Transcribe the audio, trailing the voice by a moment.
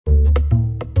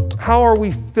How are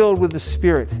we filled with the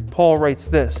Spirit? Paul writes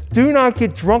this: "Do not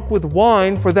get drunk with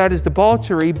wine, for that is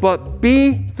debauchery, but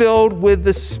be filled with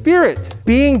the Spirit."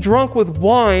 Being drunk with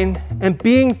wine and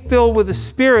being filled with the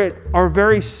Spirit are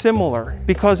very similar,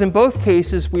 because in both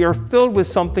cases we are filled with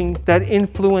something that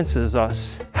influences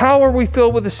us. How are we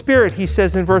filled with the Spirit? He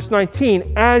says in verse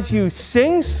 19, "As you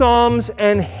sing psalms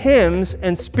and hymns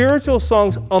and spiritual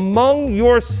songs among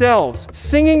yourselves,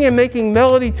 singing and making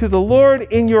melody to the Lord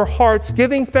in your hearts,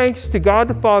 giving thanks to God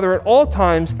the Father at all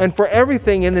times and for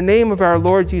everything in the name of our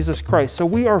Lord Jesus Christ." So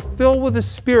we are filled with the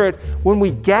Spirit when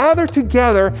we gather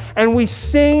together and we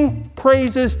sing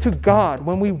praises to God.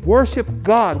 When we worship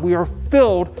God, we are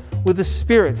filled with the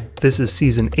Spirit. This is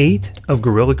Season 8 of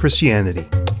Guerrilla Christianity.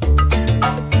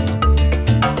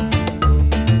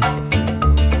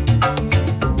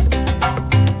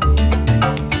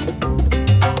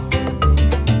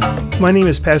 My name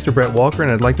is Pastor Brett Walker,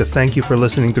 and I'd like to thank you for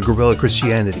listening to Guerrilla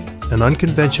Christianity, an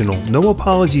unconventional,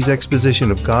 no-apologies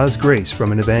exposition of God's grace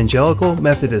from an evangelical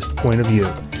Methodist point of view.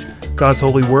 God's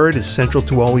holy word is central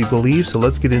to all we believe, so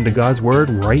let's get into God's word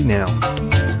right now.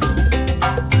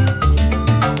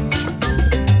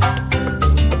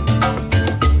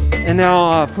 And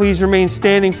now please remain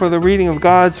standing for the reading of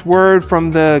God's word from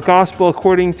the Gospel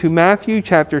according to Matthew,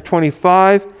 chapter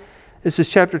 25. This is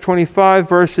chapter 25,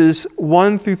 verses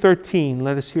 1 through 13.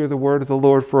 Let us hear the word of the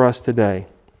Lord for us today.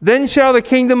 "Then shall the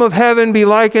kingdom of heaven be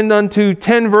likened unto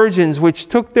 10 virgins, which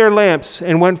took their lamps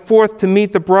and went forth to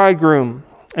meet the bridegroom.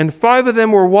 And 5 of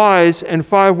them were wise, and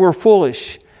 5 were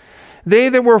foolish. They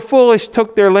that were foolish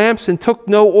took their lamps and took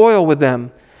no oil with them.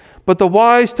 But the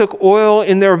wise took oil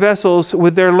in their vessels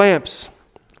with their lamps.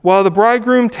 While the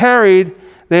bridegroom tarried,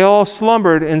 they all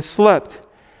slumbered and slept.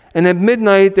 And at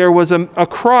midnight there was a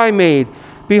cry made,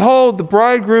 Behold, the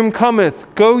bridegroom cometh,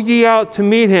 go ye out to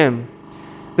meet him.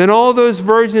 Then all those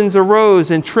virgins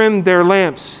arose and trimmed their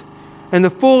lamps. And the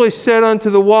foolish said unto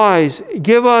the wise,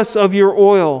 Give us of your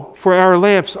oil, for our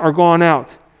lamps are gone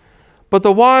out. But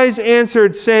the wise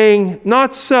answered, saying,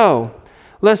 Not so,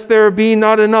 lest there be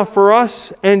not enough for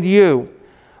us and you.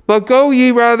 But go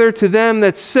ye rather to them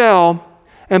that sell,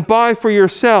 and buy for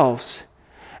yourselves.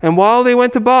 And while they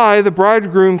went to buy, the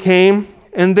bridegroom came,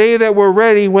 and they that were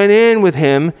ready went in with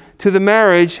him to the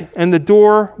marriage, and the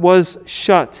door was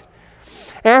shut.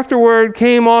 Afterward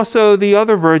came also the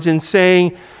other virgins,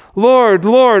 saying, Lord,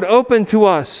 Lord, open to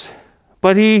us.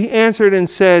 But he answered and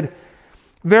said,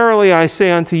 Verily I say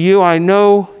unto you, I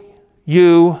know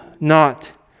you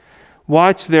not.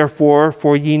 Watch therefore,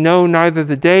 for ye know neither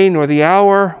the day nor the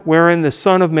hour wherein the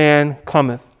Son of Man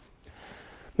cometh.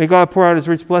 May God pour out his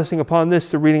rich blessing upon this,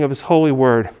 the reading of his holy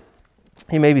word.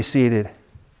 You may be seated.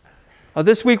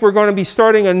 This week we're going to be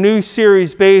starting a new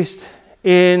series based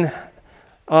in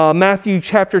Matthew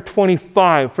chapter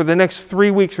 25. For the next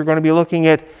 3 weeks we're going to be looking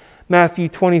at Matthew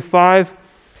 25.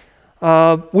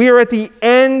 We are at the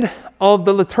end of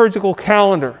the liturgical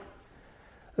calendar.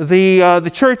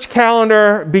 The church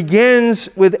calendar begins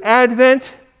with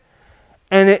Advent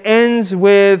and it ends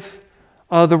with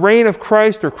the reign of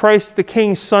Christ, or Christ the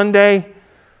King Sunday,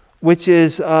 which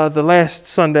is the last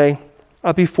Sunday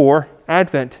before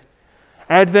Advent.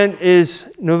 Advent is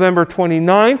November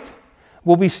 29th.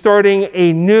 We'll be starting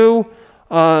a new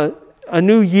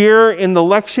year in the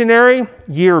lectionary,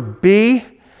 Year B,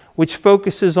 which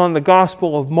focuses on the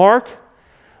Gospel of Mark.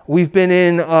 We've been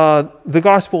in the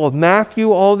Gospel of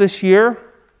Matthew all this year,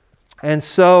 and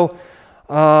so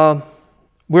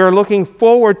we're looking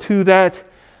forward to that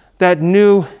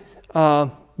new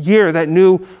year, that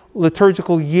new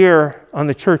liturgical year on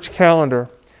the church calendar.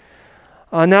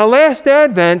 Now, last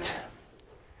Advent,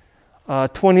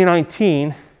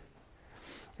 2019,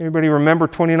 everybody remember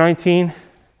 2019?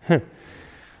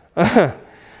 But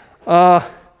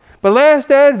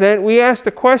last Advent, we asked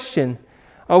a question.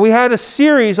 We had a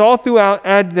series all throughout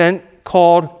Advent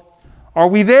called, Are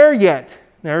We There Yet?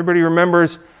 Now, everybody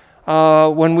remembers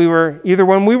when we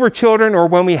were children or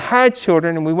when we had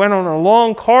children and we went on a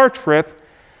long car trip,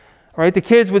 right? The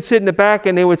kids would sit in the back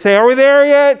and they would say, Are we there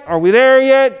yet? Are we there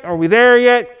yet? Are we there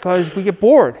yet? Because we get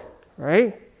bored,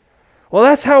 right? Well,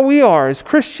 that's how we are as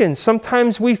Christians.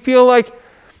 Sometimes we feel like,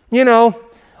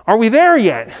 are we there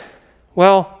yet?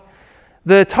 Well,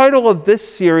 the title of this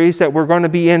series that we're going to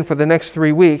be in for the next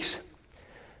 3 weeks,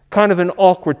 kind of an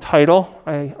awkward title,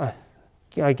 I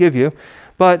give you,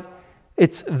 but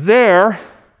it's There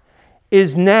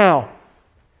is Now.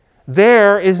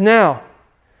 There is now.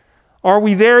 Are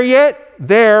we there yet?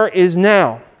 There is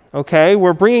now. Okay,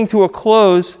 we're bringing to a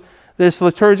close this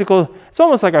liturgical, it's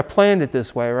almost like I planned it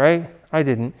this way, right? I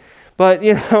didn't. But,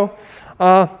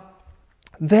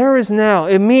 there is now.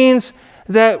 It means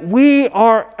that we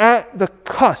are at the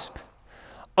cusp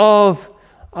of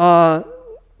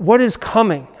what is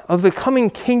coming, of the coming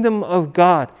kingdom of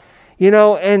God.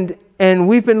 And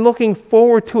we've been looking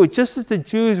forward to it, just as the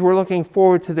Jews were looking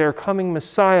forward to their coming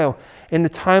Messiah in the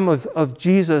time of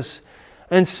Jesus.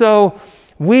 And so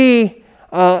we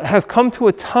have come to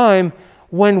a time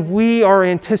when we are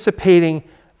anticipating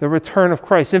the return of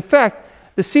Christ. In fact,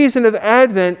 the season of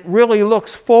Advent really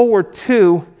looks forward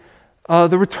to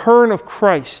the return of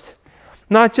Christ.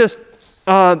 Not just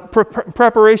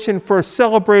preparation for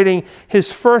celebrating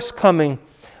his first coming,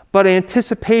 but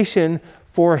anticipation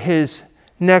for his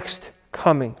next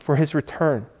coming, for his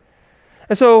return.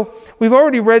 And so we've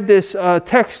already read this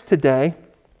text today.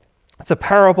 It's a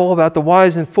parable about the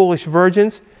wise and foolish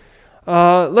virgins.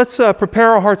 Let's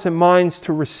prepare our hearts and minds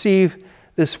to receive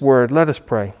this word. Let us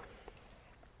pray.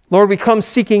 Lord, we come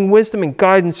seeking wisdom and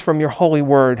guidance from your holy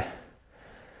word.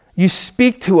 You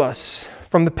speak to us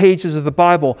from the pages of the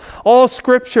Bible. All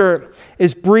Scripture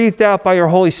is breathed out by your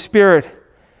Holy Spirit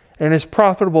and is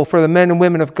profitable for the men and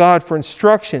women of God for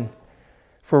instruction,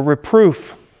 for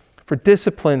reproof, for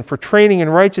discipline, for training in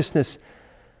righteousness,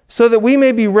 so that we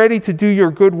may be ready to do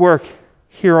your good work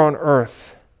here on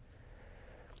earth.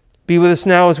 Be with us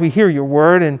now as we hear your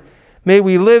word, and may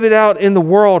we live it out in the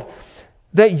world,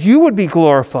 that you would be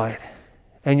glorified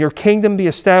and your kingdom be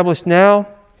established now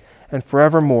and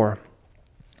forevermore.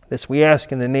 This we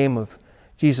ask in the name of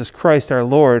Jesus Christ, our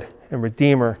Lord and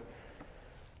Redeemer.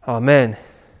 Amen.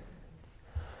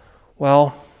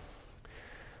 Well,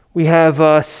 we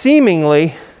have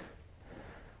seemingly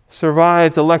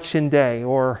survived election day,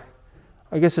 or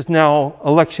I guess it's now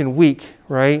election week,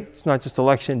 right? It's not just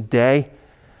election day.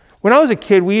 When I was a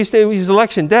kid, we used to use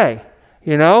election day,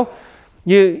 You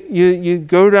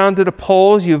go down to the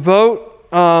polls, you vote.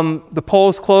 The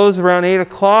polls close around 8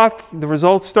 o'clock. The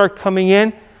results start coming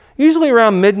in. Usually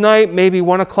around midnight, maybe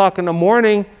 1 o'clock in the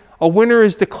morning, a winner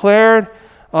is declared.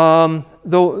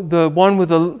 The one with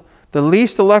the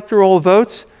least electoral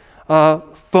votes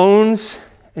phones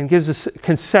and gives a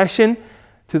concession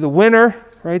to the winner,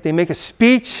 right? They make a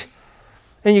speech,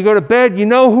 and you go to bed, you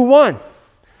know who won.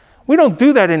 We don't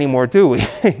do that anymore, do we?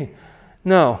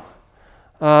 No.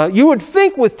 You would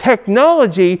think with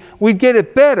technology we'd get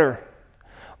it better.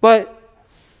 But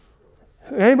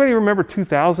anybody remember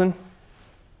 2000?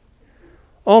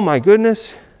 Oh my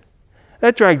goodness.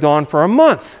 That dragged on for a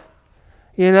month.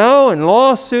 And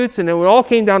lawsuits, and it all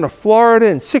came down to Florida,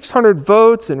 and 600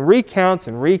 votes, and recounts,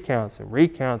 and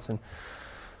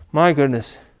my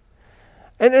goodness.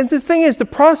 And the thing is,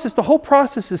 the whole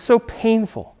process is so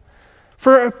painful.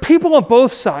 For people on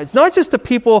both sides, not just the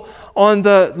people on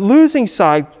the losing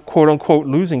side, quote unquote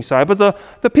losing side, but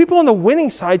the people on the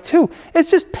winning side too. It's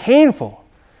just painful.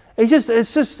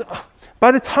 It's just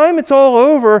by the time it's all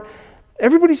over,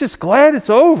 everybody's just glad it's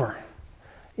over,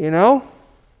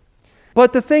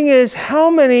 But the thing is, how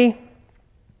many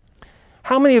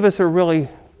of us are really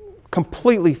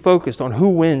completely focused on who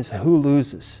wins and who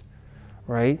loses,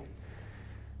 right?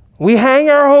 We hang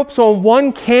our hopes on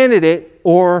one candidate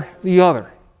or the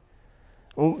other.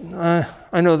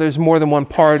 I know there's more than one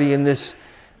party in this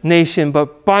nation,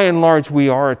 but by and large we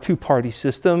are a two-party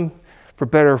system, for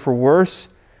better or for worse.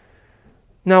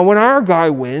 Now, when our guy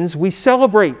wins, we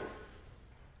celebrate,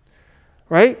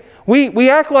 right? We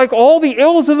act like all the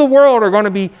ills of the world are going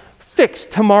to be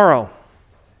fixed tomorrow.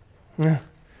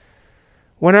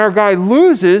 When our guy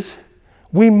loses,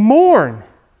 we mourn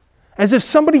as if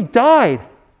somebody died.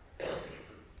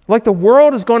 Like the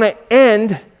world is going to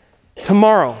end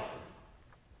tomorrow.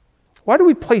 Why do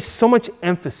we place so much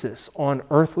emphasis on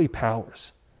earthly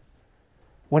powers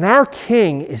when our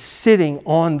King is sitting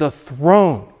on the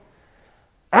throne?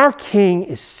 Our King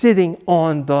is sitting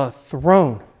on the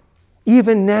throne.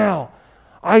 Even now,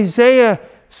 Isaiah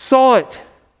saw it.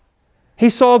 He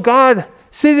saw God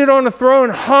seated on the throne,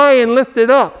 high and lifted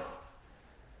up.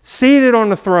 Seated on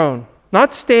the throne.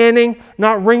 Not standing,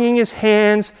 not wringing his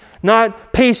hands,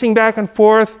 not pacing back and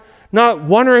forth, not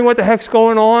wondering what the heck's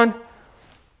going on.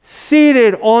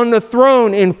 Seated on the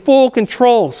throne in full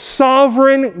control.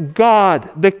 Sovereign God,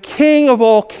 the King of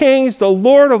all kings, the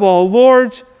Lord of all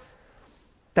lords.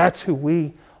 That's who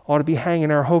we ought to be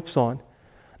hanging our hopes on.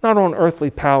 Not on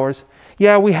earthly powers.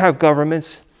 Yeah, we have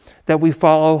governments that we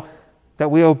follow,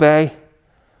 that we obey.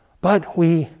 But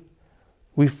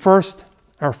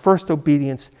our first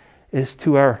obedience is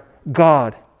to our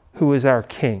God, who is our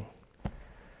King.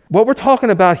 What we're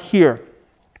talking about here,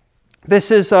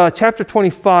 this is chapter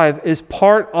 25, is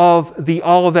part of the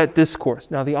Olivet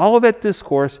Discourse. Now, the Olivet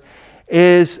Discourse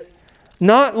is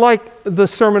not like the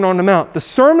Sermon on the Mount. The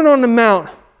Sermon on the Mount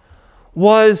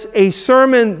was a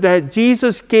sermon that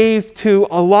Jesus gave to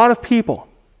a lot of people.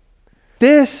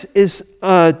 This is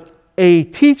a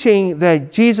teaching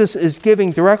that Jesus is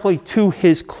giving directly to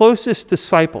his closest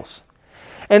disciples.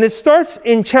 And it starts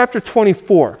in chapter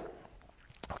 24.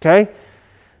 Okay?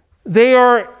 They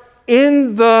are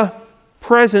in the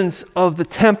presence of the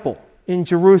temple in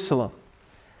Jerusalem.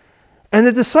 And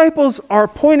the disciples are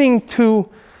pointing to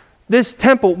this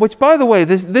temple, which, by the way,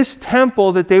 this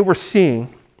temple that they were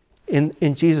seeing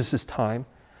in Jesus' time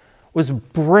was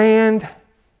brand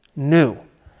new.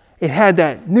 It had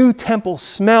that new temple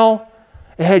smell.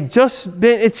 It had just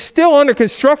been, it's still under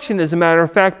construction, as a matter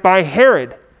of fact, by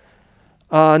Herod.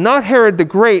 Not Herod the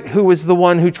Great, who was the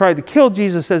one who tried to kill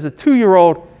Jesus as a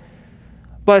 2-year-old,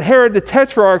 but Herod the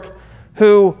Tetrarch,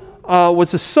 who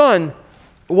was a son,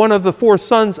 one of the 4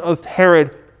 sons of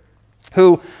Herod,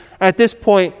 who at this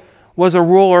point was a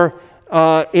ruler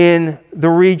in the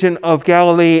region of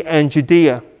Galilee and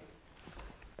Judea.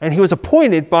 And he was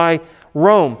appointed by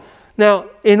Rome. Now,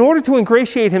 in order to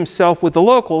ingratiate himself with the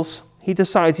locals, he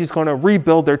decides he's going to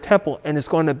rebuild their temple, and it's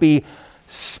going to be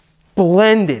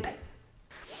splendid.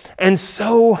 And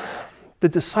so the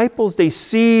disciples, they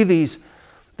see these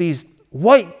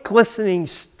white glistening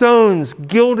stones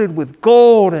gilded with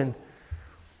gold, and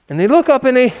they look up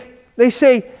and they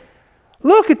say,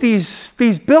 look at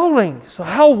these buildings,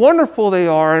 how wonderful they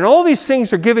are, and all these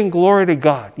things are giving glory to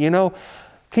God. You know,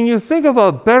 can you think of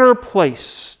a better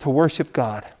place to worship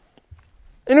God?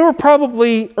 And they were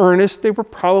probably earnest. They were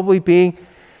probably being,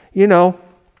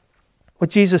 what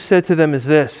Jesus said to them is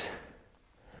this.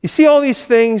 You see all these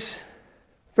things?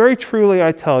 Very truly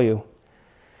I tell you,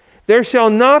 there shall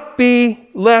not be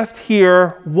left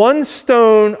here one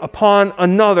stone upon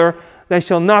another that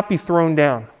shall not be thrown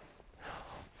down.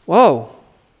 Whoa,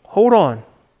 hold on.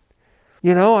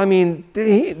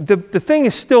 The thing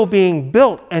is still being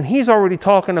built, and he's already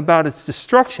talking about its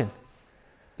destruction.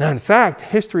 Now, in fact,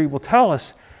 history will tell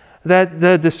us that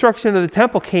the destruction of the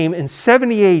temple came in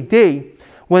 70 A.D.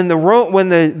 when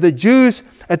the Jews,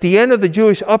 at the end of the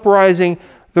Jewish uprising,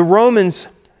 the Romans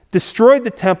destroyed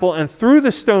the temple and threw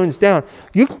the stones down.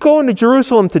 You can go into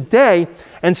Jerusalem today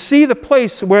and see the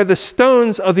place where the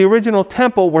stones of the original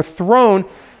temple were thrown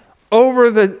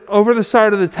over the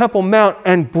side of the Temple Mount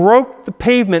and broke the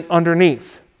pavement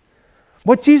underneath.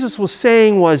 What Jesus was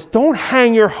saying was, don't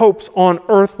hang your hopes on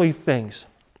earthly things.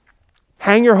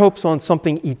 Hang your hopes on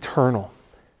something eternal.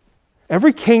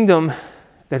 Every kingdom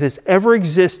that has ever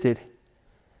existed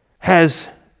has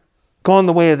gone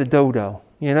the way of the dodo,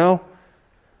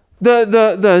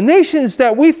 The nations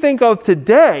that we think of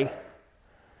today,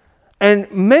 and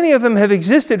many of them have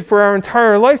existed for our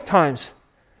entire lifetimes,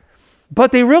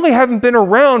 but they really haven't been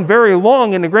around very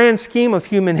long in the grand scheme of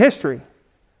human history.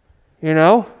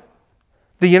 The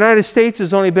United States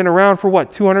has only been around for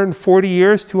 240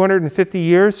 years, 250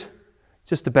 years?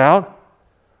 Just about.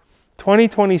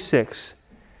 2026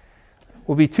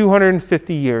 will be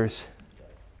 250 years.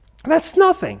 That's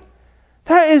nothing.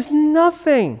 That is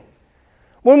nothing.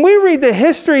 When we read the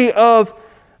history of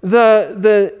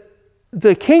the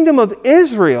kingdom of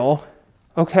Israel,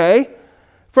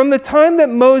 from the time that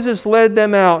Moses led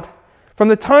them out, from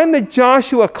the time that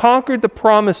Joshua conquered the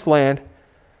promised land,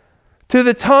 to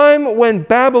the time when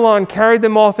Babylon carried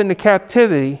them off into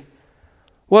captivity,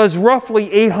 was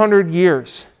roughly 800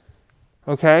 years.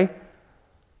 The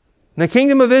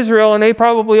kingdom of Israel, and they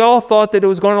probably all thought that it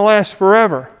was going to last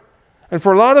forever. And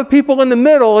for a lot of people in the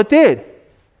middle, it did.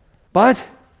 But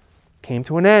came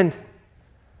to an end.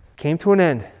 Came to an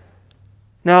end.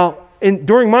 Now,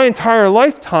 during my entire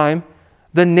lifetime,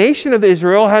 the nation of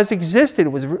Israel has existed. It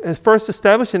was first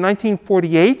established in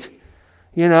 1948,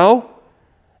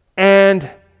 and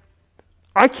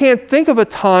I can't think of a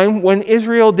time when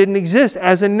Israel didn't exist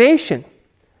as a nation.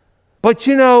 But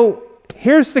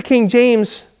here's the King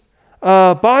James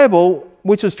Bible,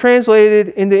 which was translated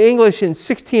into English in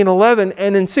 1611,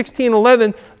 and in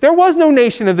 1611, there was no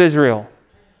nation of Israel.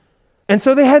 And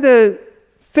so they had to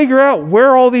figure out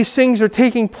where all these things are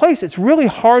taking place. It's really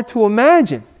hard to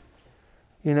imagine,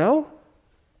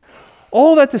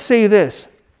 All that to say this,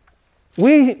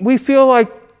 we feel like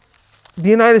the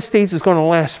United States is going to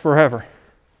last forever.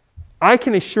 I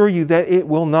can assure you that it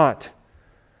will not.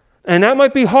 And that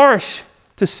might be harsh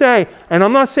to say, and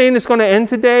I'm not saying it's going to end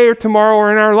today or tomorrow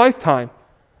or in our lifetime,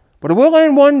 but it will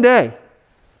end one day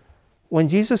when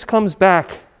Jesus comes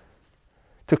back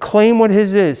to claim what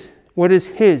is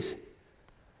his.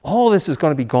 All of this is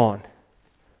going to be gone.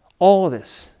 All of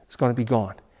this is going to be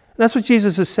gone. And that's what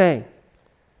Jesus is saying.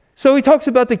 So he talks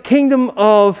about the kingdom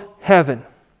of heaven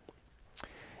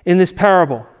in this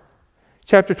parable,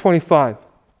 chapter 25.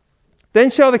 Then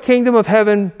shall the kingdom of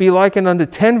heaven be likened unto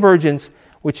 10 virgins,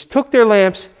 which took their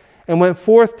lamps and went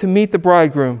forth to meet the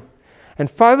bridegroom. And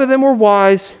 5 of them were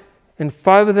wise, and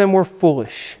 5 of them were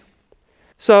foolish.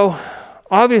 So,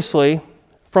 obviously,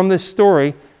 from this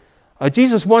story,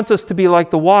 Jesus wants us to be like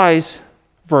the wise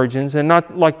virgins and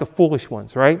not like the foolish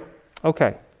ones, right?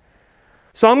 Okay.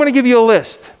 So I'm going to give you a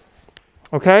list,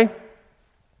 okay?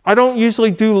 I don't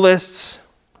usually do lists,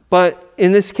 but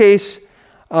in this case,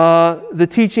 the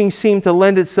teaching seemed to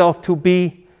lend itself to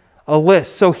be a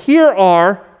list. So here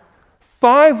are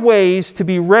 5 ways to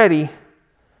be ready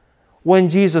when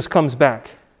Jesus comes back.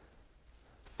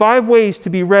 5 ways to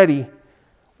be ready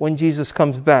when Jesus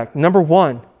comes back. Number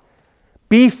 1,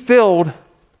 be filled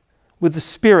with the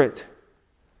Spirit.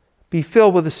 Be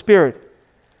filled with the Spirit.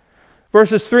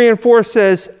 Verses 3 and 4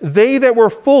 says, they that were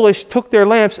foolish took their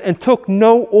lamps and took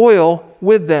no oil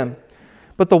with them.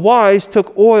 But the wise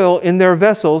took oil in their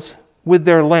vessels with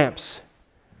their lamps.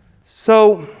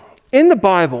 So, in the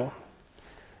Bible,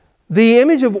 the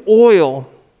image of oil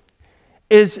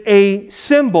is a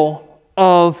symbol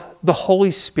of the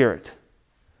Holy Spirit.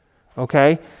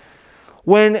 Okay?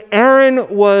 When Aaron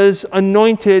was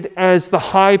anointed as the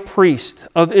high priest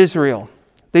of Israel,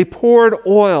 they poured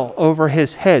oil over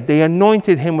his head. They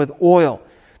anointed him with oil.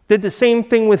 Did the same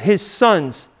thing with his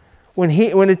sons when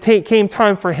it came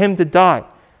time for him to die.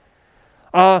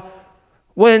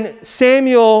 When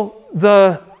Samuel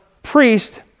the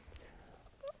priest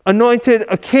anointed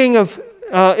a king of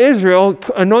Israel,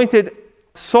 anointed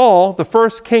Saul, the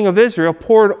first king of Israel,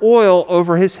 poured oil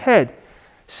over his head.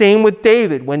 Same with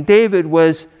David. When David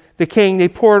was the king, they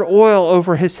poured oil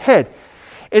over his head.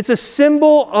 It's a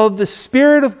symbol of the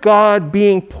Spirit of God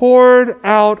being poured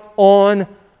out on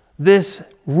this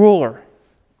ruler.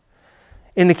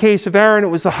 In the case of Aaron, it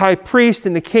was the high priest.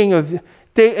 In the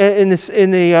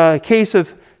case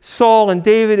of Saul and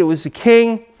David, it was the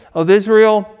king of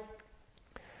Israel.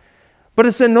 But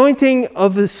it's anointing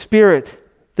of the Spirit,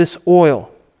 this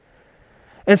oil.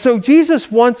 And so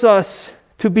Jesus wants us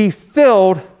to be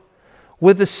filled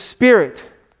with the Spirit.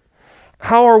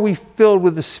 How are we filled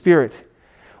with the Spirit?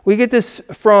 We get this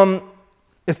from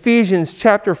Ephesians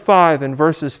chapter 5 and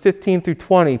verses 15 through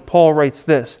 20. Paul writes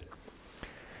this.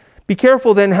 Be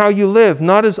careful then how you live,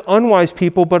 not as unwise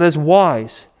people, but as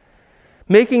wise,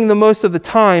 making the most of the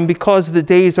time because the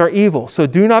days are evil. So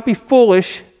do not be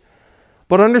foolish,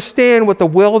 but understand what the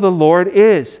will of the Lord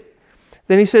is.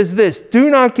 Then he says this,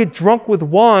 do not get drunk with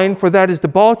wine, for that is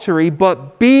debauchery,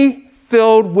 but be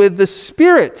filled with the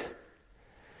Spirit.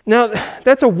 Now,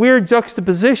 that's a weird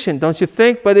juxtaposition, don't you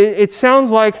think? But it sounds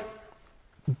like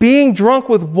being drunk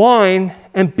with wine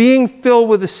and being filled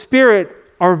with the Spirit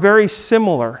are very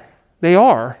similar. They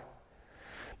are.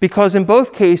 Because in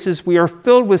both cases, we are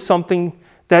filled with something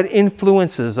that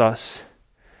influences us.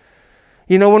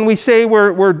 You know, when we say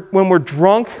when we're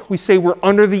drunk, we say we're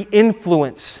under the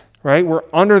influence, right? We're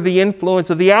under the influence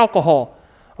of the alcohol,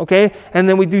 okay? And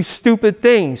then we do stupid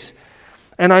things.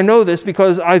 And I know this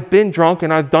because I've been drunk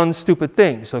and I've done stupid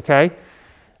things, okay?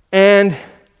 And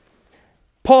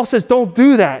Paul says, don't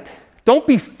do that. Don't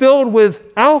be filled with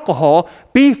alcohol.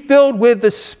 Be filled with the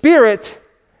Spirit.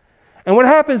 And what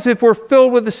happens if we're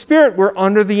filled with the Spirit? We're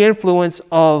under the influence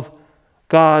of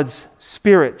God's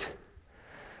Spirit.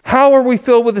 How are we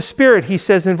filled with the Spirit? He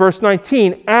says in verse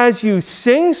 19, as you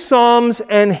sing psalms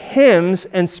and hymns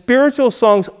and spiritual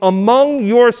songs among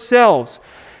yourselves,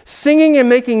 singing and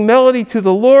making melody to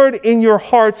the Lord in your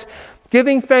hearts,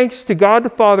 giving thanks to God the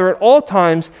Father at all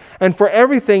times and for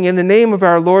everything in the name of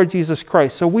our Lord Jesus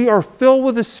Christ. So we are filled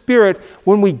with the Spirit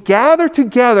when we gather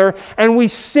together and we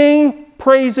sing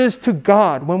praises to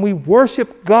God. When we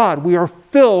worship God, we are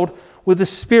filled with the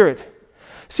Spirit.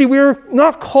 See, we are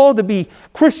not called to be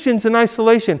Christians in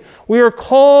isolation. We are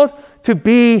called to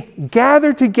be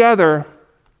gathered together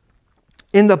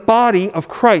in the body of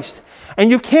Christ. And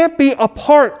you can't be a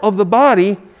part of the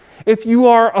body if you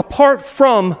are apart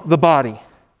from the body.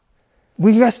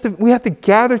 We have to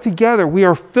gather together. We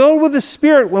are filled with the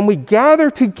Spirit when we gather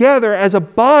together as a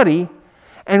body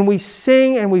and we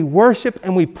sing and we worship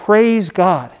and we praise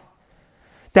God.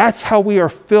 That's how we are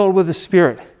filled with the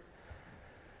Spirit.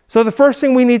 So the first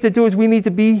thing we need to do is we need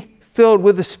to be filled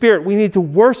with the Spirit. We need to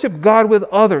worship God with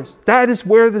others. That is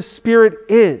where the Spirit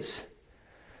is.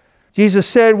 Jesus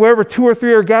said, wherever 2 or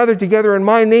 3 are gathered together in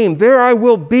my name, there I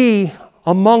will be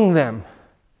among them.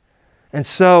 And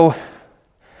so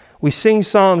we sing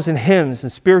psalms and hymns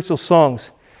and spiritual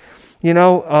songs. You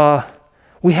know,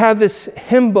 we have this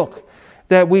hymn book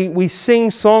that we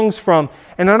sing songs from.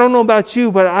 And I don't know about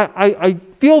you, but I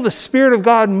feel the Spirit of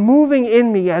God moving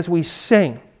in me as we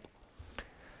sing.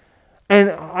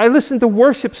 And I listen to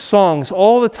worship songs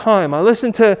all the time. I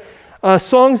listen to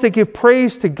songs that give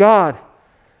praise to God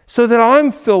so that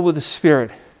I'm filled with the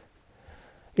Spirit.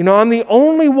 You know, I'm the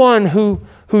only one who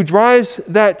drives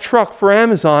that truck for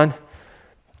Amazon.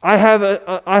 I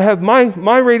have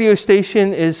my radio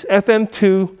station is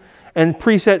FM2 and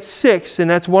preset 6, and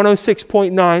that's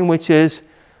 106.9, which is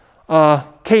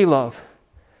K-Love.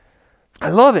 I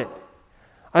love it.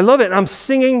 And I'm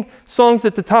singing songs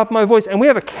at the top of my voice. And we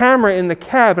have a camera in the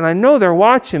cab, and I know they're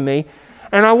watching me.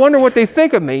 And I wonder what they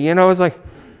think of me. You know, it's like,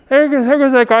 there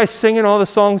goes that guy singing all the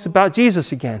songs about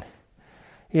Jesus again.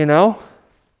 You know?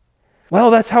 Well,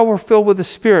 that's how we're filled with the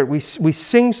Spirit. We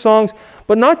sing songs,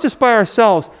 but not just by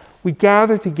ourselves. We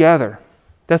gather together.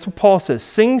 That's what Paul says.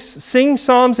 Sing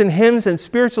psalms and hymns and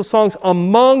spiritual songs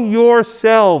among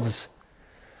yourselves.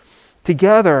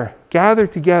 Together, gather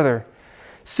together,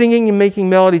 singing and making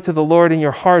melody to the Lord in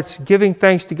your hearts, giving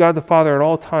thanks to God the Father at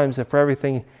all times and for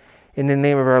everything in the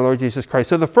name of our Lord Jesus Christ.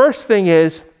 So the first thing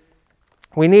is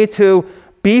we need to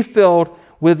be filled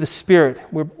with the Spirit.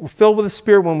 We're filled with the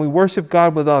Spirit when we worship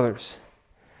God with others.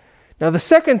 Now the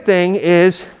second thing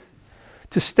is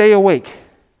to stay awake.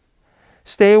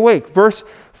 Stay awake. Verse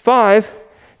 5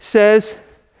 says,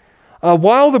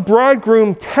 while the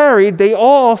bridegroom tarried, they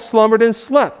all slumbered and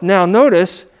slept. Now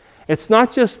notice, it's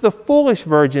not just the foolish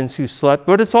virgins who slept,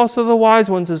 but it's also the wise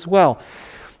ones as well.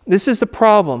 This is the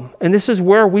problem, and this is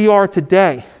where we are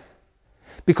today.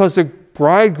 Because the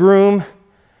bridegroom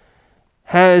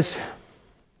has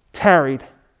tarried.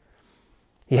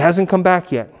 He hasn't come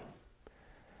back yet.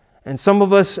 And some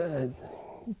of us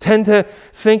tend to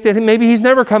think that maybe he's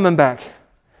never coming back,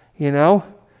 you know?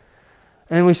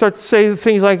 And we start to say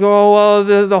things like, oh,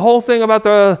 well, the whole thing about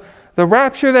the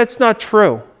rapture, that's not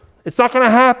true. It's not going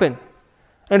to happen.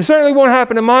 And it certainly won't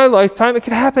happen in my lifetime. It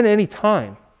could happen any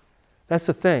time. That's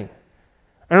the thing.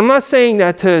 And I'm not saying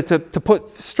that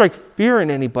to strike fear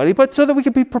in anybody, but so that we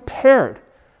can be prepared.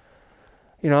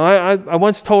 You know, I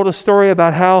once told a story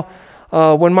about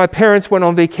how when my parents went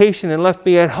on vacation and left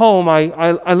me at home,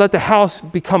 I let the house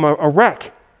become a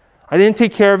wreck. I didn't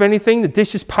take care of anything. The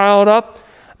dishes piled up.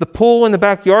 The pool in the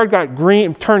backyard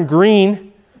turned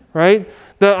green, right?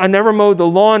 I never mowed the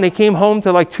lawn. They came home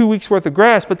to like 2 weeks worth of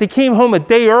grass, but they came home a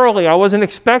day early. I wasn't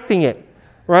expecting it,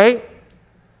 right?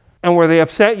 And were they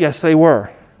upset? Yes, they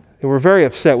were. They were very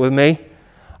upset with me,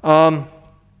 and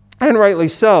rightly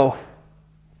so,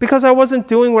 because I wasn't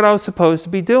doing what I was supposed to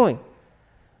be doing.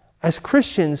 As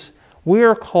Christians, we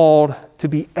are called to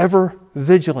be ever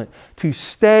vigilant, to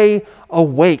stay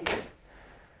awake.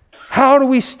 How do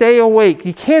we stay awake?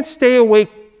 You can't stay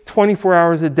awake 24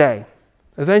 hours a day.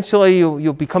 Eventually,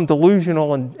 you'll become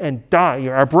delusional and die.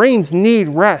 Our brains need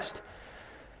rest.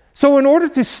 So in order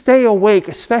to stay awake,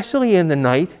 especially in the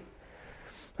night,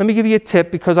 let me give you a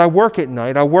tip, because I work at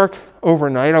night. I work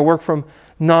overnight. I work from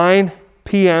 9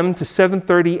 p.m. to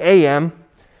 7:30 a.m.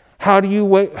 How do you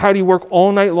work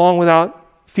all night long without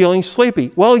feeling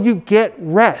sleepy? Well, you get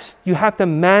rest. You have to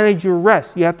manage your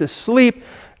rest. You have to sleep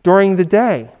during the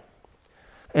day.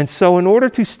 And so in order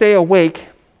to stay awake,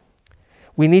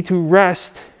 we need to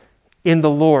rest in the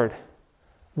Lord.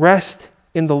 Rest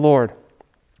in the Lord.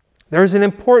 There's an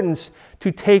importance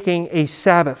to taking a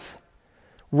Sabbath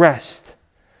rest.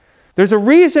 There's a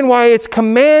reason why it's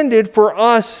commanded for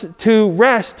us to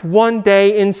rest one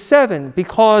day in 7,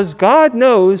 because God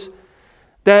knows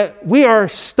that we are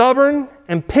stubborn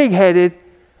and pig-headed,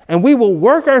 and we will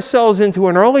work ourselves into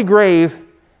an early grave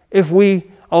if we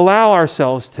allow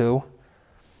ourselves to.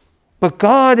 But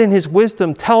God in His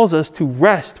wisdom tells us to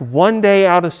rest one day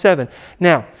out of 7.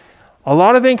 Now, a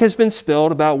lot of ink has been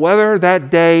spilled about whether that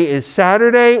day is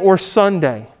Saturday or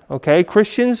Sunday. Okay,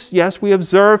 Christians, yes, we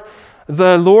observe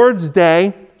the Lord's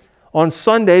Day on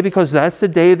Sunday because that's the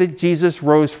day that Jesus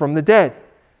rose from the dead.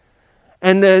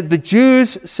 And the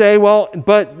Jews say, well,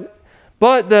 but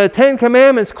the 10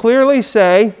 Commandments clearly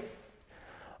say,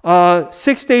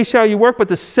 6 days shall you work, but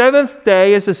the 7th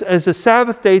day is a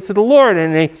Sabbath day to the Lord.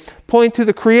 And they point to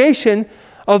the creation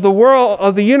of the world,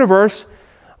 of the universe,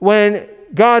 when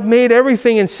God made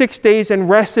everything in 6 days and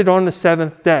rested on the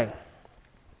 7th day.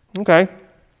 Okay,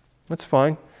 that's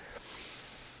fine.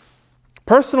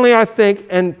 Personally, I think,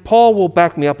 and Paul will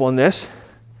back me up on this,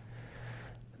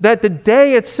 that the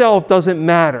day itself doesn't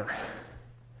matter.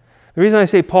 The reason I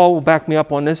say Paul will back me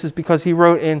up on this is because he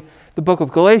wrote in the book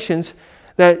of Galatians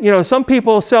that, you know, some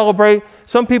people celebrate,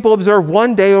 some people observe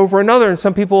one day over another, and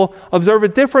some people observe a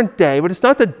different day. But it's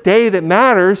not the day that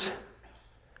matters.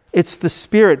 It's the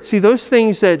Spirit. See, those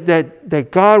things that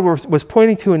God was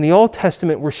pointing to in the Old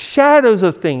Testament were shadows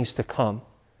of things to come.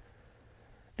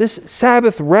 This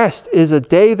Sabbath rest is a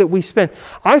day that we spend.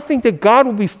 I think that God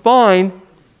will be fine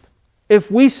if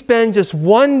we spend just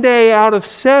one day out of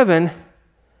 7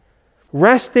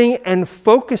 resting and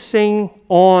focusing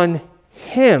on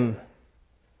Him.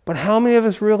 But how many of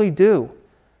us really do?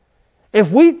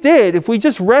 If we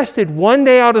just rested one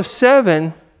day out of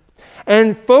 7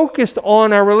 and focused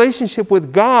on our relationship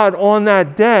with God on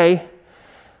that day,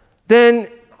 then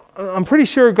I'm pretty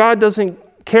sure God doesn't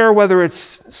care whether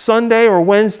it's Sunday or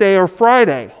Wednesday or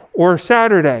Friday or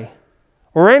Saturday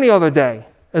or any other day.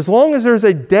 As long as there's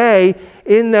a day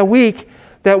in the week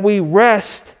that we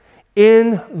rest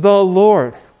in the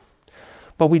Lord.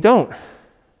 But we don't.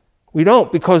 We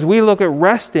don't, because we look at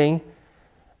resting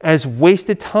as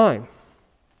wasted time.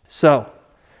 So,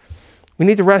 we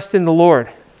need to rest in the Lord.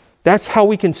 That's how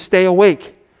we can stay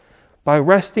awake. By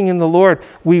resting in the Lord,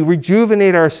 we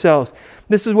rejuvenate ourselves.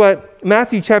 This is what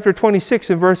Matthew chapter 26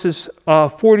 and verses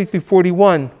 40 through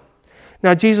 41.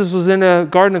 Now, Jesus was in the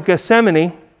Garden of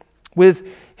Gethsemane with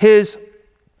his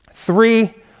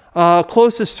 3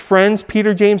 closest friends,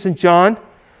 Peter, James, and John.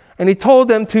 And he told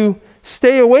them to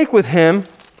stay awake with him.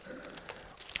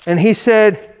 And he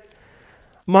said,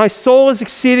 "My soul is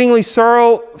exceedingly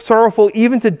sorrowful,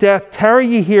 even to death. Tarry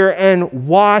ye here and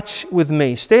watch with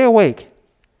me." Stay awake.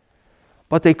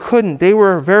 But they couldn't. They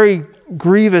were very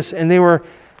grievous and they were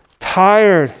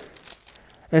tired.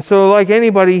 And so, like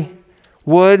anybody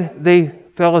would, they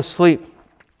fell asleep.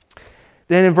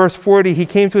 Then in verse 40, he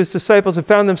came to his disciples and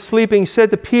found them sleeping. He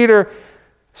said to Peter,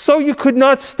 "So you could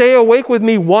not stay awake with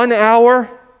me 1 hour?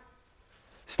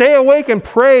 Stay awake and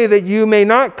pray that you may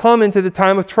not come into the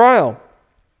time of trial.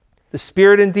 The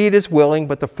spirit indeed is willing,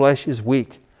 but the flesh is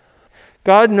weak."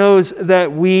 God knows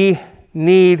that we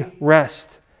need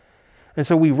rest. And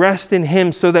so we rest in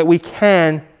Him so that we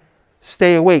can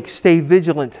stay awake, stay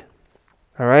vigilant.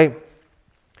 All right?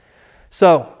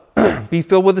 So, be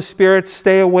filled with the Spirit,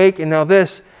 stay awake. And now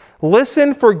this,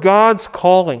 listen for God's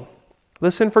calling.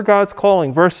 Listen for God's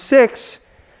calling. Verse 6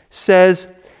 says,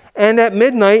 "And at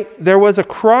midnight there was a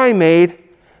cry made,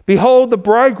 Behold, the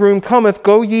bridegroom cometh,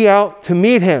 go ye out to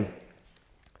meet him.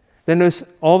 Then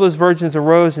all those virgins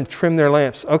arose and trimmed their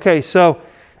lamps." Okay, so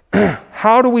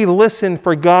how do we listen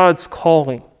for God's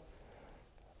calling?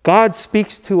 God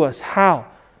speaks to us. How?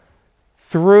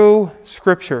 Through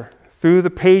Scripture, through the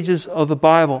pages of the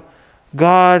Bible.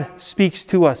 God speaks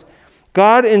to us.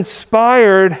 God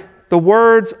inspired the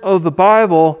words of the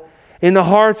Bible in the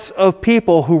hearts of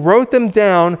people who wrote them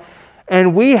down,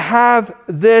 and we have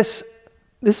this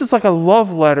is like a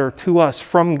love letter to us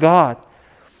from God.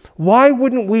 Why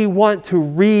wouldn't we want to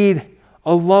read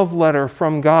a love letter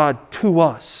from God to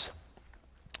us?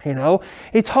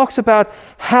 It talks about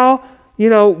how,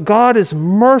 God is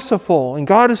merciful and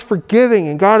God is forgiving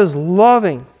and God is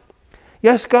loving.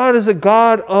 Yes, God is a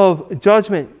God of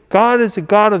judgment. God is a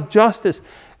God of justice.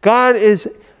 God is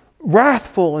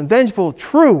wrathful and vengeful,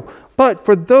 true. But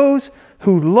for those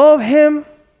who love Him,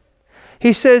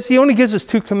 He says, He only gives us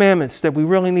 2 commandments that we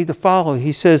really need to follow.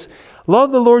 He says,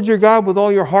 love the Lord your God with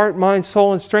all your heart, mind,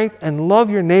 soul, and strength, and love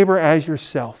your neighbor as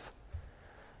yourself.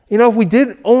 If we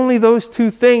did only those 2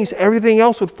 things, everything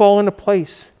else would fall into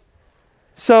place.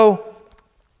 So,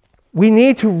 we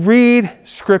need to read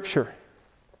Scripture.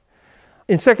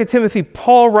 In 2 Timothy,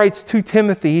 Paul writes to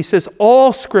Timothy, he says,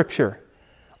 all Scripture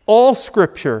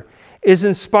is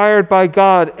inspired by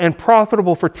God and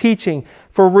profitable for teaching,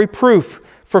 for reproof,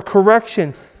 for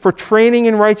correction, for training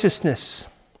in righteousness,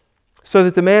 so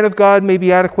that the man of God may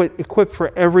be equipped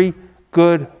for every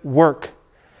good work.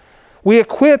 We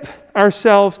equip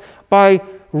ourselves by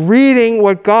reading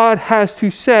what God has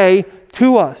to say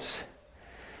to us.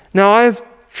 Now, I've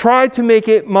tried to make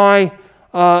it my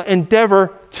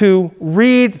endeavor to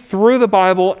read through the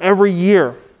Bible every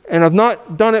year. And I've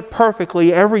not done it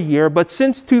perfectly every year, but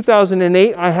since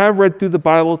 2008, I have read through the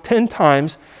Bible 10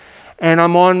 times, and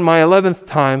I'm on my 11th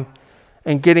time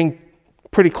and getting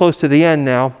pretty close to the end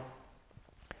now.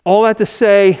 All that to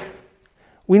say,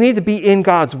 we need to be in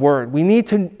God's Word. We need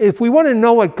to, if we want to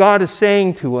know what God is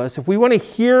saying to us, if we want to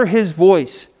hear His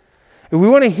voice, if we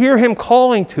want to hear Him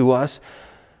calling to us,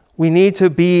 we need to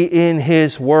be in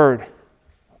His Word.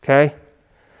 Okay?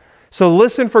 So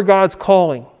listen for God's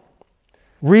calling.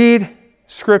 Read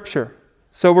Scripture.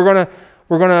 So we're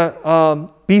gonna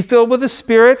be filled with the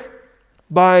Spirit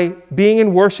by being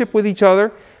in worship with each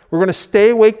other. We're going to stay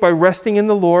awake by resting in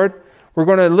the Lord. We're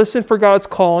going to listen for God's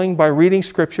calling by reading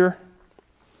Scripture.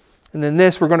 And then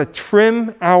we're going to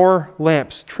trim our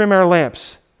lamps. Trim our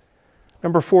lamps.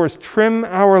 Number 4 is trim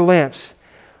our lamps.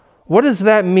 What does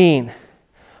that mean?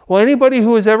 Well, anybody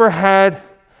who has ever had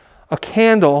a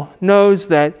candle knows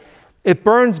that it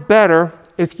burns better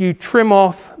if you trim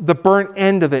off the burnt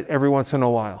end of it every once in a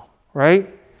while, right?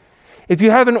 If you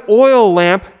have an oil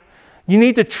lamp, you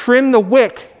need to trim the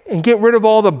wick and get rid of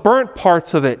all the burnt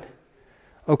parts of it,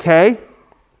 okay?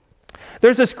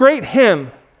 There's this great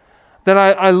hymn that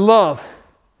I love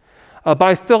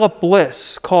by Philip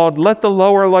Bliss called "Let the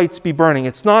Lower Lights Be Burning."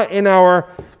 It's not in our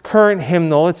current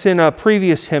hymnal. It's in a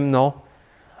previous hymnal.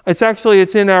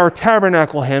 It's in our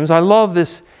tabernacle hymns. I love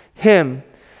this hymn.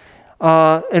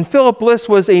 And Philip Bliss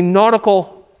was a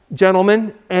nautical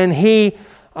gentleman, and he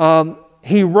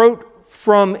wrote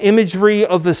from imagery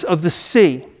of the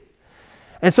sea.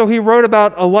 And so he wrote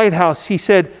about a lighthouse. He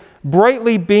said,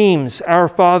 "Brightly beams our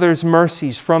Father's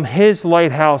mercies from his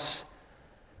lighthouse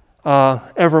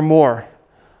evermore.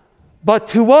 But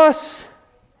to us,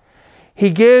 he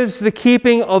gives the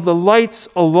keeping of the lights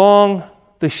along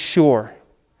the shore."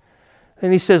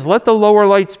 And he says, "Let the lower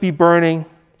lights be burning.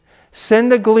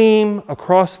 Send a gleam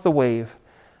across the wave.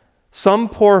 Some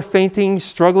poor fainting,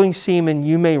 struggling seaman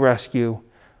you may rescue,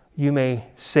 you may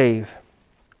save."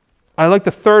 I like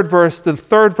the third verse. The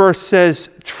third verse says,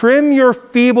 "Trim your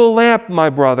feeble lamp, my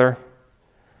brother.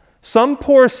 Some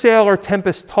poor sailor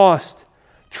tempest-tossed,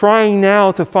 trying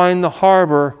now to find the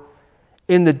harbor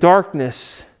in the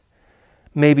darkness,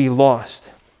 may be lost."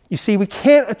 You see, we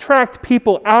can't attract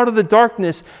people out of the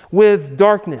darkness with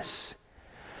darkness.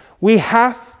 We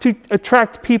have to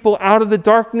attract people out of the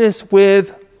darkness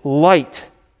with light.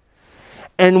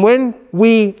 And when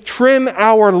we trim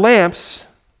our lamps,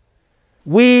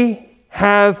 we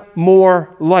have more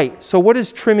light. So what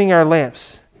is trimming our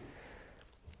lamps?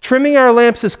 Trimming our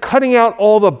lamps is cutting out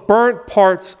all the burnt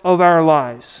parts of our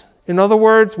lives. In other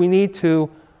words, we need to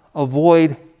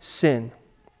avoid sin.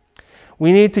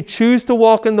 We need to choose to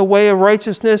walk in the way of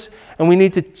righteousness, and we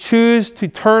need to choose to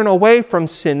turn away from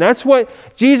sin. That's what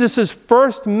Jesus'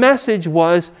 first message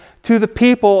was to the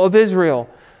people of Israel.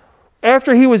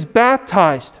 After he was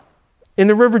baptized in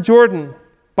the River Jordan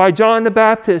by John the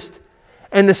Baptist,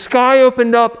 and the sky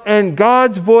opened up, and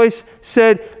God's voice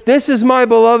said, "This is my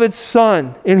beloved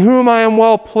Son, in whom I am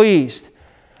well pleased."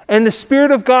 And the Spirit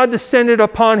of God descended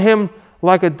upon him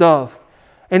like a dove.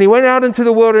 And he went out into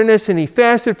the wilderness, and he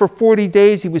fasted for 40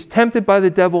 days. He was tempted by the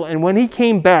devil. And when he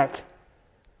came back,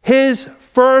 his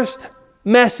first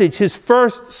message, his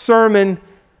first sermon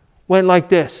went like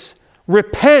this: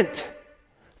 "Repent,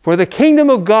 for the kingdom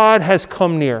of God has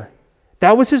come near."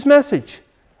 That was his message.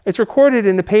 It's recorded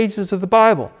in the pages of the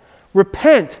Bible.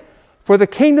 Repent, for the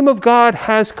kingdom of God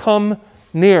has come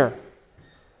near.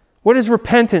 What is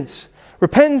repentance?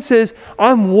 Repentance is,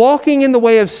 I'm walking in the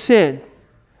way of sin,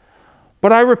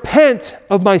 but I repent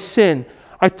of my sin.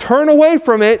 I turn away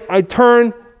from it. I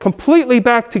turn completely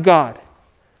back to God.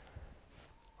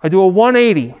 I do a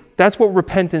 180. That's what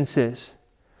repentance is.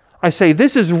 I say,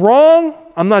 this is wrong.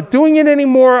 I'm not doing it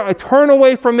anymore. I turn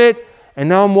away from it, and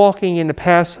now I'm walking in the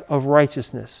paths of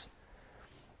righteousness.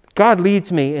 God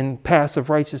leads me in paths of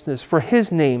righteousness for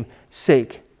his name's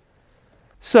sake.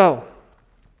 So,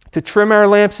 to trim our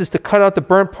lamps is to cut out the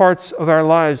burnt parts of our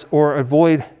lives or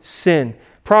avoid sin.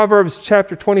 Proverbs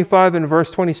chapter 25 and verse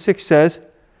 26 says,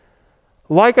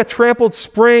 "Like a trampled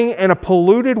spring and a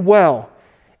polluted well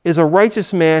is a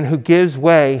righteous man who gives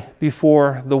way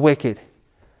before the wicked."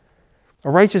 A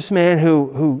righteous man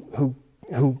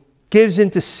who gives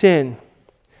into sin.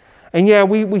 And yeah,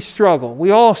 we struggle.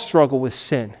 We all struggle with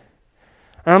sin.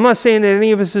 And I'm not saying that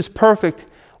any of us is perfect.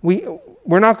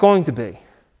 We're not going to be.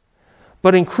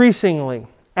 But increasingly,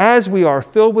 as we are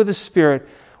filled with the Spirit,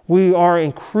 we are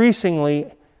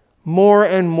increasingly more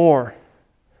and more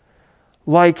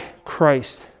like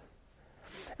Christ.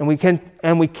 And we can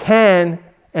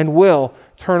and will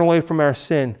turn away from our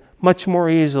sin much more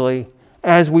easily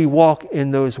as we walk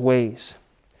in those ways.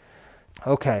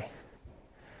 Okay.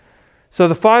 So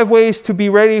the 5 ways to be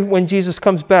ready when Jesus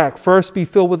comes back. First, be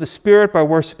filled with the Spirit by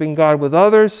worshiping God with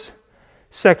others.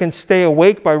 Second, stay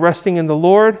awake by resting in the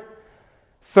Lord.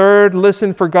 Third,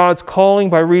 listen for God's calling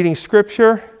by reading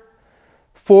Scripture.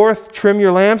 Fourth, trim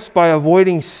your lamps by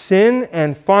avoiding sin.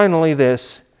 And finally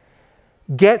this,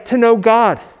 get to know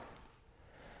God.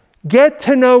 Get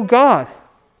to know God.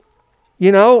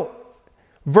 You know,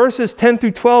 verses 10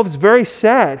 through 12 is very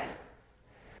sad.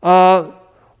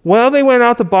 While they went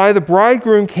out to buy, the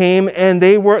bridegroom came, and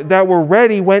they that were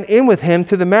ready went in with him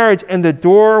to the marriage, and the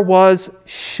door was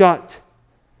shut.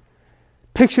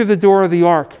 Picture the door of the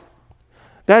ark.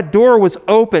 That door was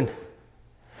open.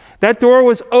 That door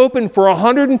was open for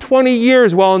 120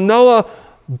 years while Noah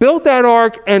built that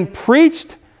ark and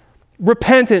preached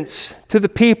repentance to the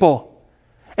people.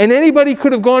 And anybody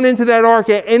could have gone into that ark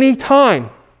at any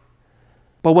time.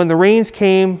 But when the rains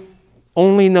came,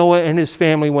 only Noah and his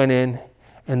family went in.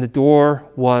 and the door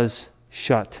was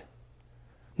shut.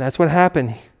 And that's what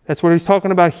happened. That's what he's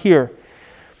talking about here.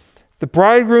 The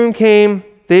bridegroom came,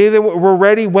 they that were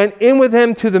ready went in with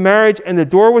him to the marriage, and the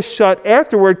door was shut.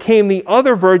 Afterward came the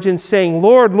other virgins, saying,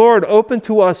 Lord, Lord, open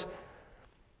to us.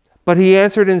 But he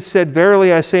answered and said,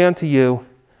 Verily I say unto you,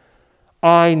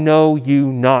 I know you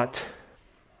not.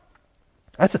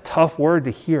 That's a tough word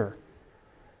to hear.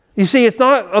 You see, it's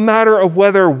not a matter of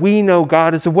whether we know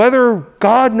God, it's whether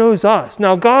God knows us.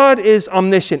 Now, God is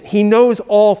omniscient. He knows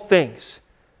all things.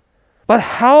 But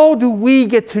how do we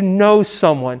get to know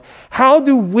someone? How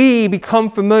do we become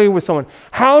familiar with someone?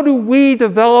 How do we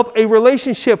develop a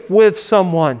relationship with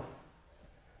someone?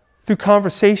 Through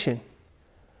conversation.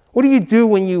 What do you do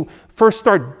when you first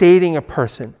start dating a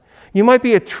person? You might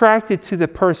be attracted to the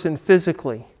person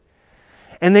physically.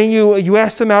 And then you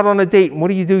ask them out on a date. And what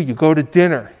do? You go to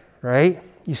dinner, right?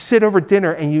 You sit over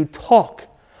dinner and you talk.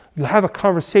 You have a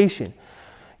conversation.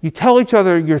 You tell each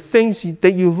other your things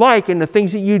that you like and the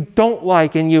things that you don't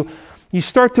like. And you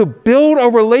start to build a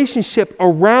relationship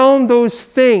around those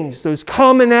things, those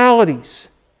commonalities.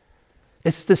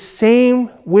 It's the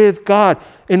same with God.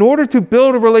 In order to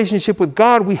build a relationship with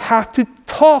God, we have to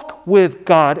talk with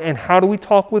God. And how do we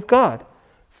talk with God?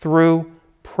 Through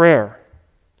prayer.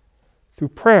 Through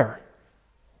prayer.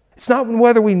 It's not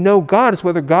whether we know God, it's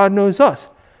whether God knows us.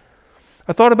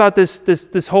 I thought about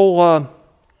this whole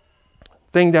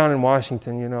thing down in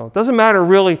Washington, It doesn't matter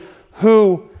really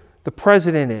who the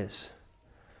president is.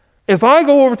 If I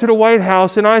go over to the White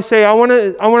House and I say, I want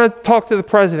to talk to the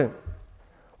president.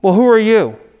 Well, who are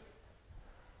you?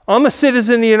 I'm a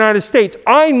citizen of the United States.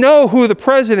 I know who the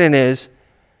president is.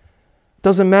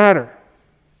 Doesn't matter.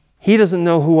 He doesn't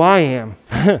know who I am.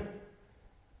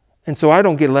 And so I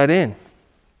don't get let in.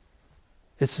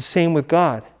 It's the same with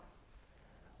God.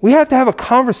 We have to have a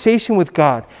conversation with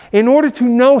God. In order to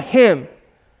know Him,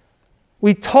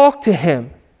 we talk to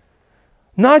Him.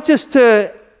 Not just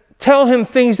to tell Him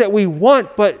things that we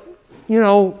want, but,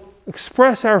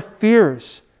 express our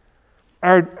fears,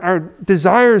 our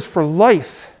desires for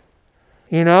life.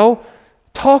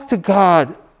 Talk to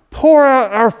God. Pour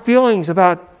out our feelings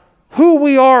about who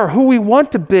we are, who we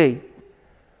want to be.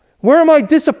 Where am I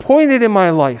disappointed in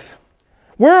my life?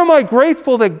 Where am I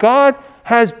grateful that God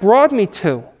has brought me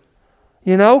to?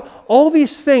 All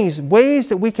these things, ways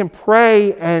that we can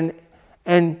pray,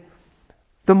 and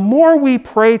the more we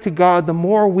pray to God, the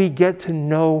more we get to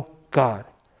know God.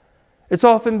 It's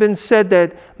often been said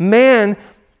that man,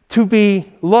 to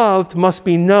be loved, must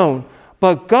be known,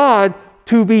 but God,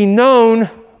 to be known,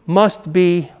 must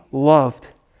be loved.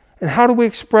 And how do we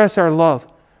express our love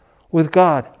with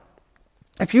God?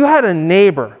 If you had a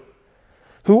neighbor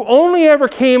who only ever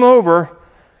came over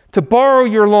to borrow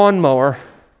your lawnmower,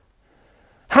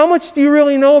 how much do you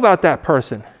really know about that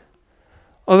person?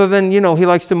 Other than, he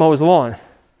likes to mow his lawn.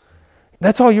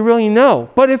 That's all you really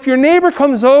know. But if your neighbor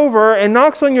comes over and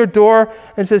knocks on your door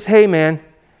and says, hey man,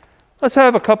 let's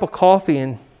have a cup of coffee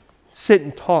and sit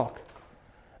and talk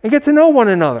and get to know one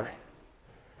another.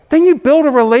 Then you build a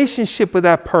relationship with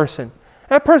that person.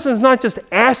 That person is not just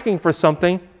asking for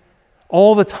something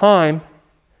all the time,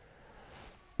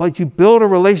 but you build a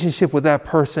relationship with that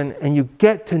person and you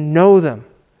get to know them.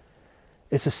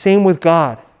 It's the same with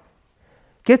God.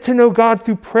 Get to know God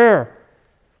through prayer.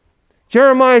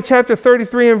 Jeremiah chapter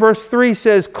 33 and verse 3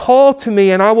 says, call to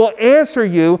me and I will answer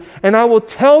you, and I will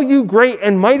tell you great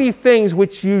and mighty things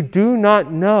which you do not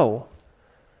know.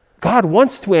 God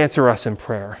wants to answer us in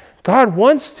prayer. God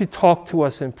wants to talk to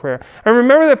us in prayer. And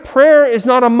remember that prayer is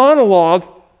not a monologue.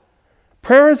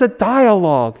 Prayer is a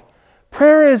dialogue.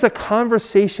 Prayer is a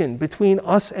conversation between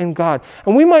us and God.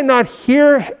 And we might not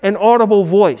hear an audible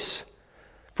voice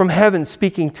from heaven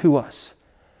speaking to us,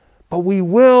 but we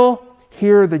will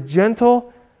hear the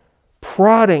gentle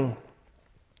prodding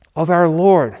of our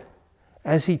Lord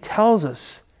as He tells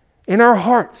us in our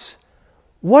hearts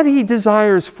what He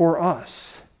desires for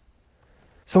us.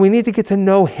 So we need to get to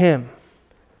know Him,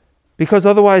 because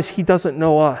otherwise He doesn't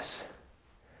know us.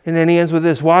 And then He ends with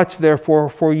this, watch therefore,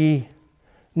 for ye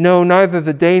know neither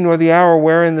the day nor the hour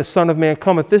wherein the Son of Man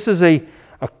cometh. This is a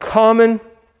common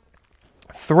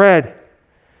thread.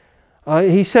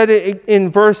 He said it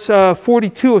in verse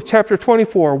 42 of chapter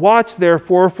 24. Watch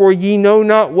therefore, for ye know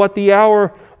not what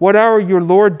hour your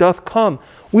Lord doth come.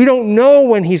 We don't know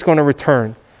when He's going to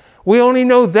return. We only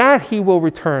know that He will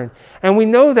return. And we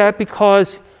know that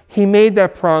because He made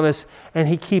that promise and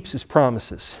He keeps His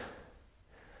promises.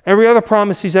 Every other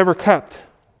promise He's ever kept.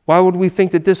 Why would we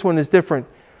think that this one is different?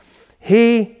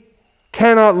 He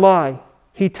cannot lie.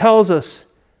 He tells us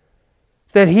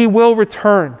that He will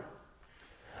return.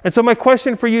 And so my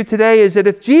question for you today is that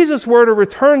if Jesus were to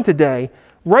return today,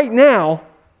 right now,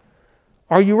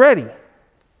 are you ready?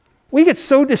 We get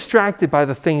so distracted by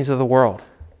the things of the world.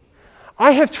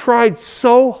 I have tried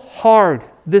so hard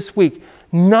this week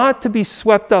not to be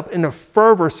swept up in the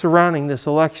fervor surrounding this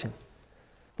election.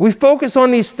 We focus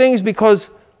on these things because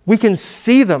we can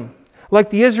see them. Like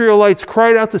the Israelites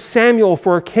cried out to Samuel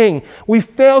for a king. We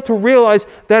fail to realize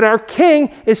that our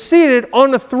king is seated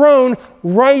on the throne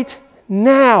right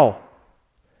now.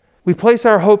 We place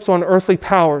our hopes on earthly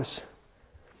powers,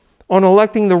 on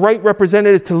electing the right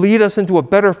representative to lead us into a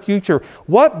better future.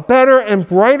 What better and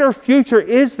brighter future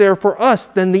is there for us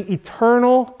than the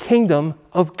eternal kingdom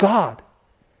of God?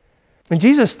 And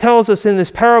Jesus tells us in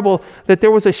this parable that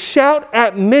there was a shout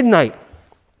at midnight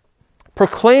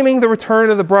proclaiming the return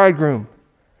of the bridegroom.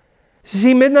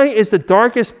 See, midnight is the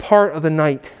darkest part of the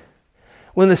night,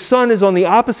 when the sun is on the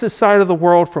opposite side of the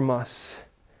world from us.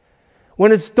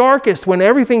 When it's darkest, when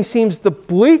everything seems the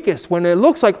bleakest, when it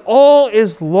looks like all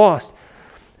is lost,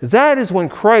 that is when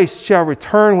Christ shall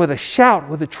return with a shout,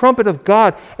 with the trumpet of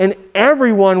God, and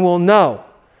everyone will know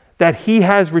that he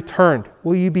has returned.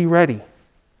 Will you be ready?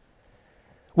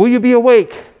 Will you be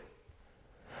awake?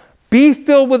 Be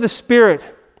filled with the Spirit.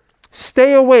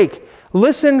 Stay awake.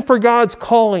 Listen for God's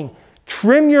calling.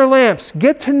 Trim your lamps.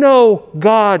 Get to know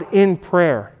God in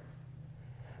prayer.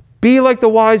 Be like the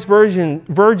wise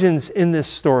virgins in this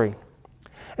story,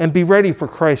 and be ready for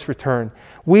Christ's return.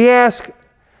 We ask,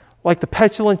 like the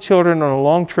petulant children on a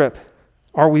long trip,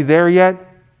 are we there yet?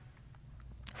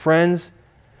 Friends,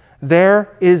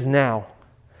 there is now.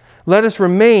 Let us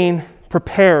remain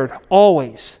prepared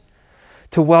always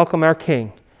to welcome our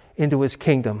King into his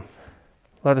kingdom.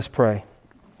 Let us pray.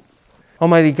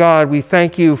 Almighty God, we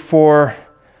thank you for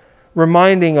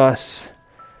reminding us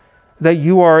that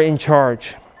you are in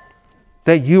charge,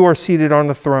 that you are seated on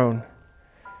the throne.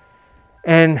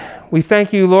 And we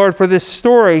thank you, Lord, for this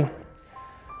story,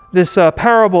 this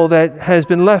parable that has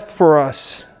been left for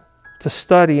us to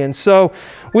study. And so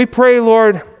we pray,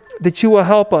 Lord, that you will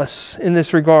help us in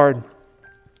this regard,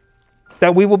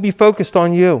 that we will be focused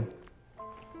on you,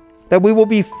 that we will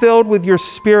be filled with your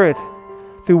Spirit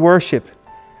through worship,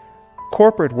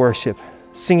 corporate worship,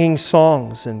 singing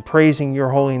songs and praising your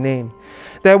holy name,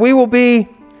 that we will be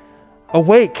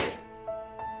awake,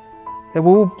 that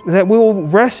we will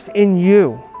rest in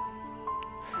you,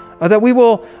 that we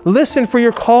will listen for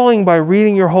your calling by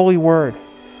reading your holy word,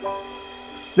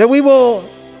 that we will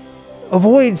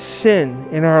avoid sin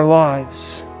in our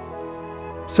lives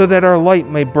so that our light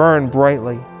may burn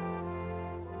brightly.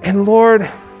 And Lord,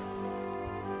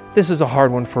 this is a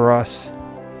hard one for us.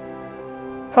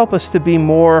 Help us to be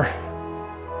more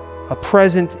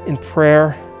present in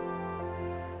prayer.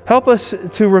 Help us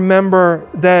to remember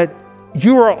that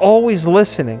you are always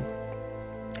listening.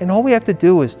 And all we have to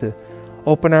do is to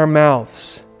open our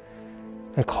mouths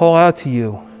and call out to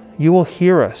you. You will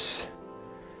hear us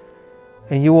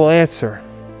and you will answer.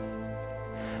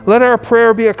 Let our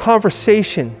prayer be a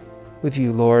conversation with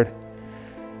you, Lord.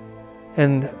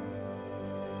 And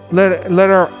let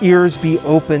our ears be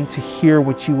open to hear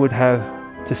what you would have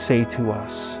to say to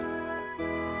us.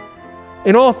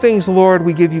 In all things, Lord,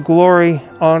 we give you glory,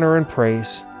 honor, and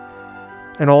praise.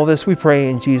 And all this we pray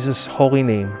in Jesus' holy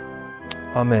name.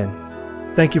 Amen.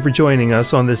 Thank you for joining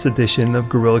us on this edition of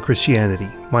Guerrilla Christianity.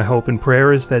 My hope and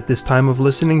prayer is that this time of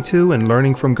listening to and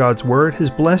learning from God's Word has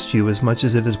blessed you as much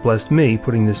as it has blessed me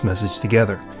putting this message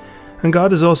together. And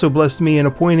God has also blessed me in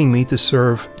appointing me to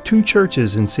serve 2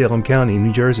 churches in Salem County,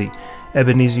 New Jersey,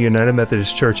 Ebenezer United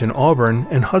Methodist Church in Auburn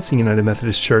and Hudson United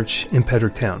Methodist Church in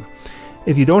Pedricktown.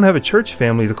 If you don't have a church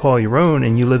family to call your own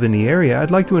and you live in the area,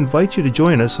 I'd like to invite you to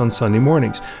join us on Sunday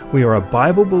mornings. We are a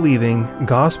Bible-believing,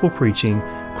 gospel-preaching,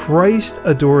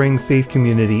 Christ-adoring faith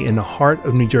community in the heart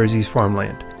of New Jersey's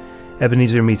farmland.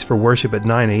 Ebenezer meets for worship at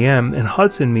 9 a.m. and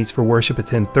Hudson meets for worship at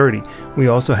 10:30. We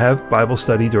also have Bible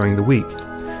study during the week.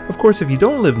 Of course, if you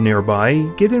don't live nearby,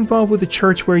 get involved with the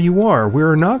church where you are. We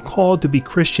are not called to be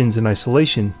Christians in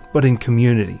isolation, but in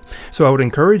community. So I would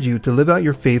encourage you to live out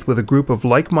your faith with a group of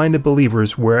like-minded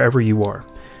believers wherever you are.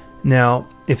 Now,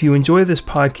 if you enjoy this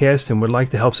podcast and would like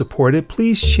to help support it,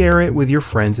 please share it with your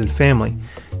friends and family.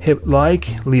 Hit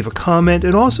like, leave a comment,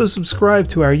 and also subscribe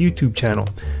to our YouTube channel.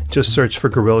 Just search for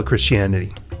Guerrilla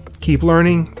Christianity. Keep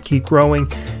learning, keep growing,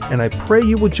 and I pray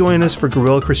you will join us for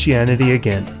Guerrilla Christianity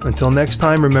again. Until next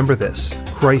time, remember this: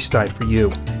 Christ died for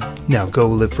you. Now go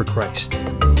live for Christ.